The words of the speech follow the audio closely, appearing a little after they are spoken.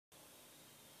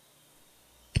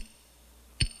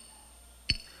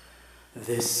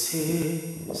This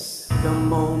is the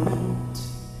moment,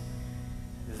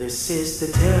 this is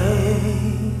the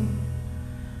day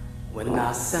when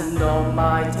I send all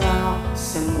my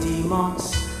doubts and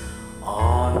demons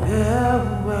on their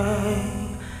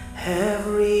way.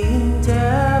 Every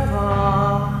endeavor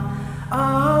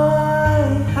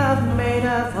I have made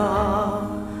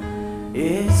ever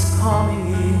is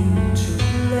coming into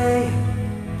play.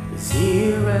 It's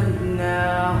here and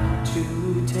now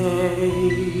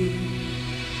today.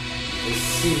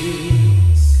 This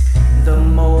is the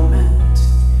moment,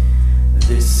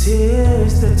 this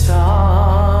is the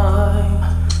time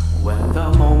when the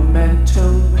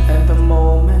momentum and the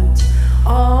moment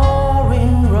are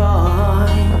in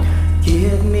rhyme.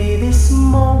 Give me this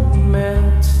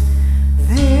moment,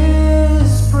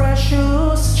 this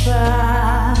precious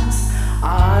chance.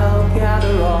 I'll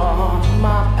gather all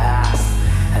my past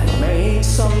and make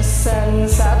some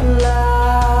sense at last.